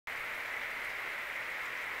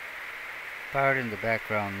Pardon the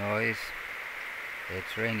background noise.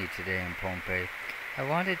 It's rainy today in Pompeii. I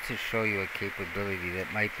wanted to show you a capability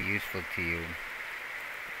that might be useful to you.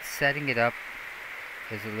 Setting it up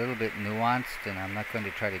is a little bit nuanced, and I'm not going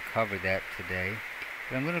to try to cover that today.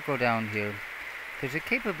 But I'm going to go down here. There's a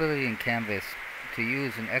capability in Canvas to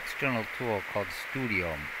use an external tool called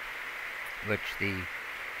Studio, which is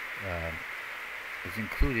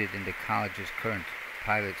included in the college's current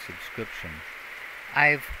pilot subscription.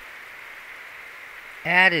 I've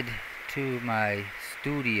added to my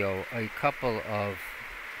studio a couple of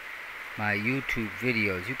my YouTube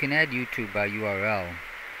videos. You can add YouTube by URL.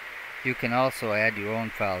 You can also add your own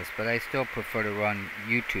files, but I still prefer to run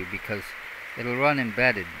YouTube because it'll run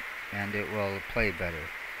embedded and it will play better.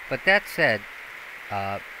 But that said,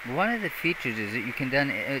 one of the features is that you can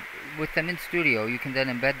then, with them in Studio, you can then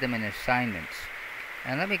embed them in assignments.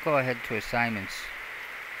 And let me go ahead to assignments,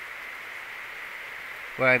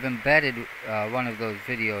 where I've embedded one of those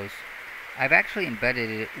videos. I've actually embedded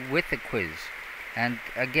it with a quiz. And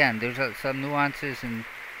again, there's some nuances, and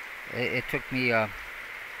it took me a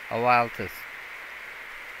while to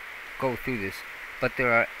go through this. But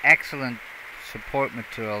there are excellent support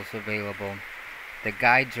materials available. The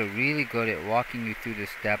guides are really good at walking you through the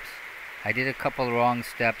steps. I did a couple wrong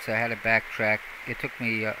steps. I had to backtrack. It took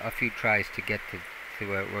me a few tries to get to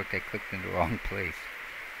where it worked. I clicked in the wrong place.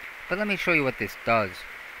 But let me show you what this does.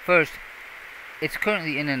 First, it's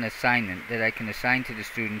currently in an assignment that I can assign to the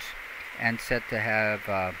students and set to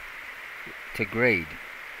have to grade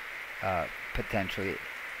potentially.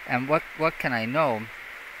 And what can I know?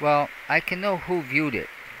 Well, I can know who viewed it.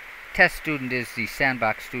 Test student is the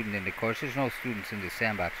sandbox student in the course. There's no students in the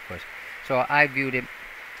sandbox course. So I viewed it.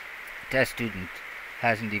 Test student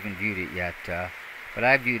hasn't even viewed it yet, but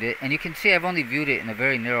I viewed it. And you can see I've only viewed it in a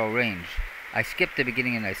very narrow range. I skipped the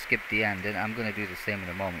beginning and I skipped the end, and I'm going to do the same in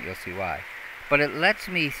a moment. You'll see why. But it lets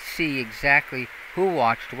me see exactly who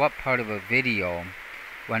watched what part of a video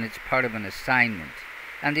when it's part of an assignment.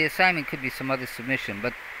 And the assignment could be some other submission,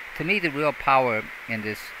 but to me the real power in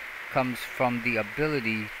this comes from the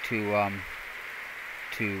ability to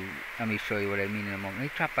let me show you what I mean in a moment. Let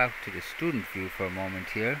me drop out to the student view for a moment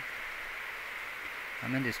here.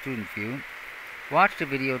 I'm in the student view. Watch the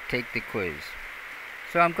video, take the quiz.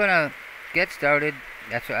 So I'm going to get started.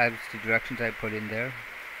 That's the directions I put in there.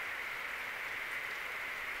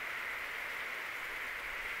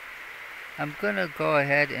 I'm going to go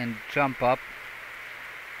ahead and jump up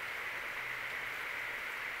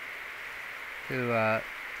to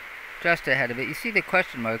just ahead of it. You see the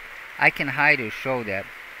question mark? I can hide or show that.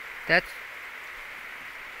 That's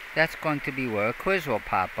going to be where a quiz will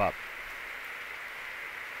pop up.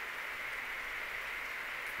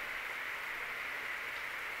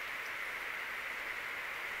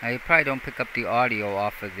 Now you probably don't pick up the audio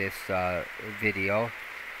off of this video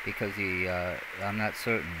because I'm not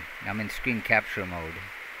certain. I'm in screen capture mode.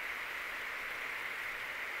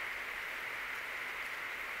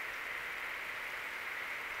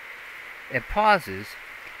 It pauses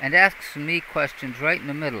and asks me questions right in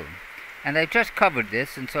the middle. And I've just covered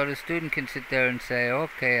this, and so the student can sit there and say,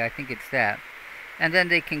 okay, I think it's that. And then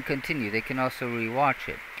they can continue. They can also re-watch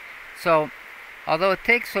it. So, although it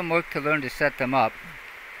takes some work to learn to set them up,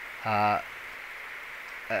 I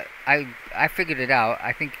figured it out.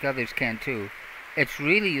 I think others can too. It's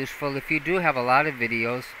really useful if you do have a lot of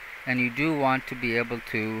videos and you do want to be able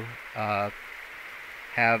to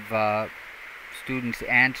have students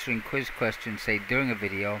answering quiz questions, say, during a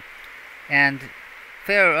video. And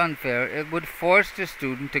fair or unfair, it would force the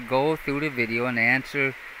student to go through the video and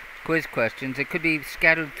answer quiz questions. It could be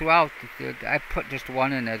scattered throughout. I put just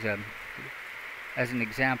one in as an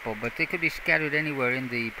example, but they could be scattered anywhere in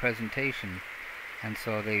the presentation. And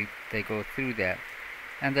so they go through that.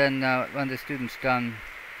 And then when the student's done,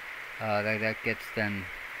 that gets then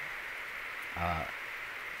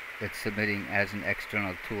it's submitting as an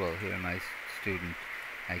external tool. Here in my student,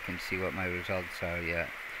 I can see what my results are yet.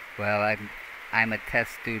 Well, I'm a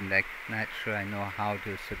test student. I'm not sure I know how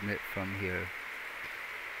to submit from here,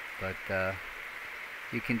 but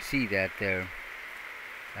you can see that there.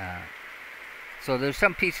 So there's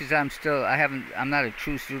some pieces I'm not a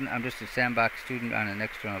true student. I'm just a sandbox student on an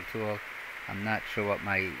external tool. I'm not sure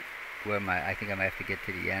I think I might have to get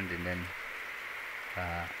to the end, and then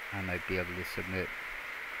I might be able to submit.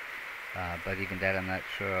 But even that I'm not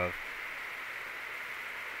sure of.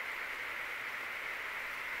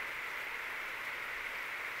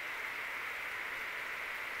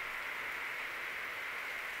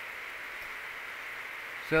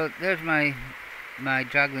 So there's my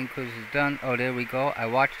juggling quiz is done. Oh, there we go. I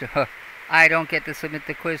watched it. I don't get to submit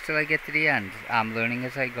the quiz till I get to the end. I'm learning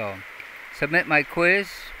as I go. submit my quiz.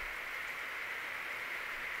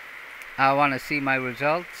 I want to see my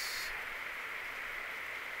results.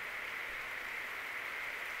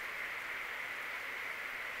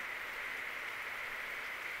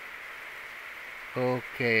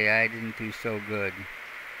 Okay, I didn't do so good.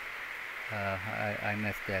 I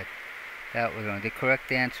missed that. That was wrong. The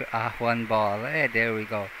correct answer, one ball. There we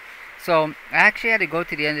go. So I actually had to go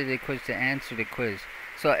to the end of the quiz to answer the quiz.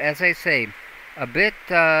 So as I say, a bit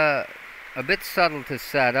subtle to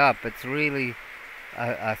set up. It's really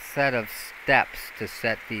a set of steps to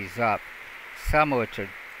set these up, some of which are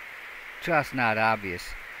just not obvious.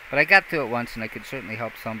 But I got through it once, and I could certainly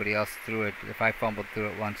help somebody else through it. If I fumbled through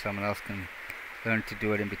it once, someone else can learn to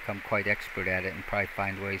do it and become quite expert at it and probably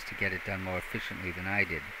find ways to get it done more efficiently than I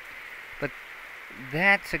did. But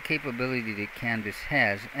that's a capability that Canvas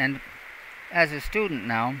has, and as a student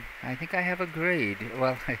now, I think I have a grade.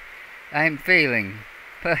 Well, I'm failing,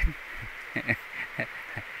 but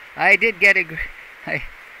I did get a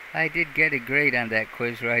I did get a grade on that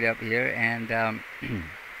quiz right up here, and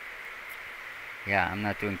yeah, I'm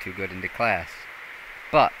not doing too good in the class.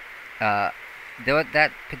 But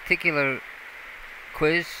that particular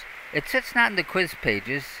quiz, it sits not in the quiz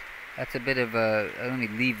pages. That's a bit of a, let me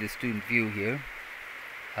leave the student view here.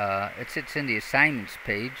 It sits in the assignments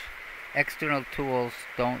page. External tools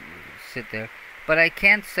don't sit there, but I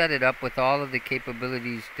can set it up with all of the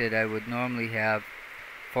capabilities that I would normally have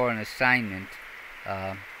for an assignment.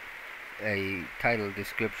 A title,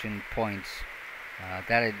 description, points.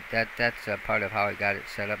 That's a part of how I got it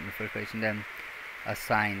set up in the first place, and then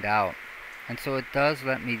assigned out. And so it does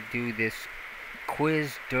let me do this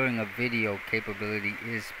quiz during a video. Capability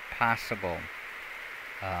is possible,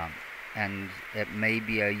 and it may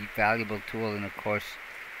be a valuable tool in a course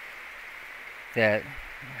that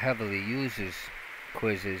heavily uses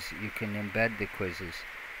quizzes. You can embed the quizzes.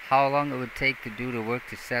 How long it would take to do the work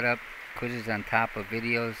to set up quizzes on top of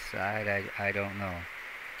videos, I don't know.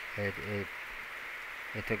 It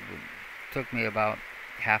took me about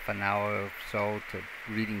half an hour or so to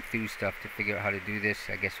reading through stuff to figure out how to do this.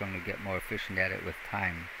 I guess I'm going to get more efficient at it with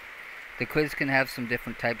time. The quiz can have some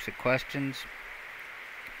different types of questions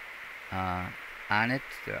on it.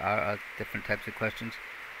 There are different types of questions,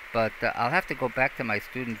 but I'll have to go back to my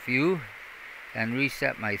student view and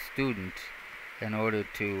reset my student in order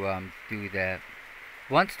to do that.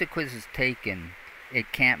 Once the quiz is taken,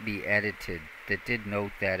 it can't be edited. They did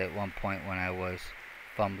note that at one point when I was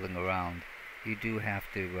fumbling around. You do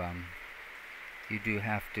have to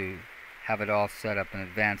have it all set up in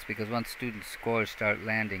advance, because once student scores start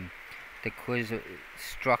landing, the quiz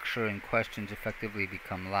structure and questions effectively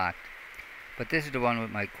become locked. But this is the one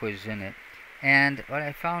with my quiz in it. And what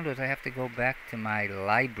I found was I have to go back to my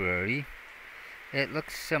library. It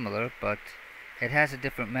looks similar, but it has a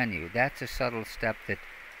different menu. That's a subtle step that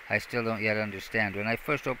I still don't yet understand. When I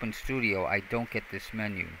first opened Studio, I don't get this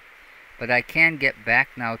menu. But I can get back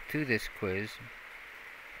now to this quiz.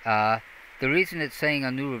 The reason it's saying a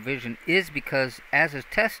new revision is because as a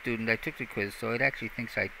test student I took the quiz, so it actually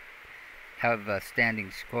thinks I have a standing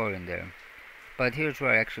score in there. But here's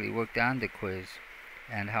where I actually worked on the quiz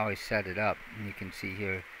and how I set it up. And you can see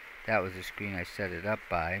here, that was the screen I set it up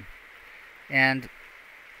by. And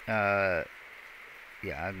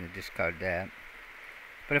yeah, I'm going to discard that.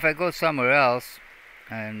 But if I go somewhere else,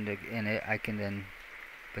 and in it, I can then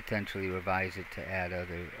potentially revise it to add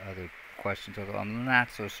other questions, although I'm not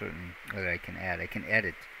so certain whether I can add. I can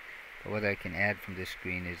edit, but whether I can add from this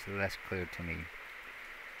screen is less clear to me.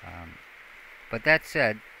 But that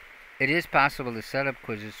said, it is possible to set up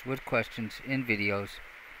quizzes with questions in videos.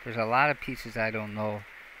 There's a lot of pieces I don't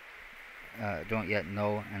yet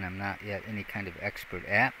know, and I'm not yet any kind of expert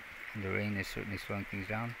at. And the rain is certainly slowing things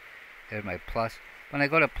down. There's my plus. When I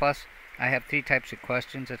go to plus, I have 3 types of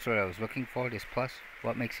questions. That's what I was looking for, this plus.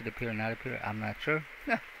 What makes it appear or not appear? I'm not sure.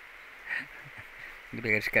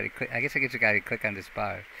 Maybe I just gotta click. I guess I just gotta click on this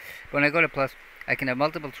bar. But when I go to plus, I can have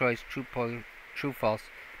multiple choice, true, false,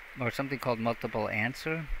 or something called multiple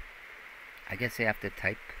answer. I guess I have to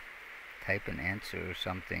type an answer or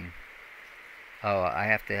something. Oh, I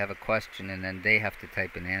have to have a question and then they have to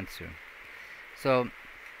type an answer. So,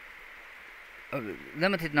 a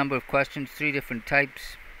limited number of questions, 3 different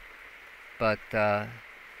types, but that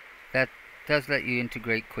does let you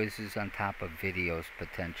integrate quizzes on top of videos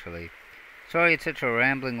potentially. Sorry it's such a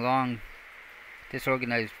rambling, long,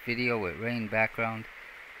 disorganized video with rain background,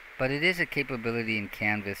 but it is a capability in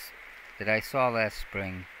Canvas that I saw last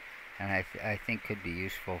spring, and I think could be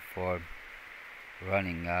useful for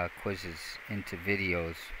running quizzes into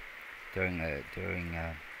videos during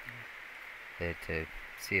to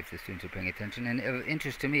see if the students are paying attention. And of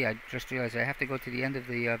interest to me, I just realized I have to go to the end of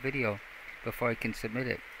the video before I can submit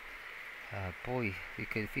it. Boy,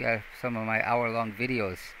 if you have some of my hour-long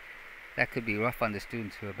videos, that could be rough on the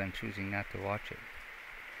students who have been choosing not to watch it.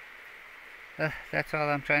 That's all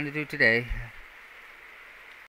I'm trying to do today.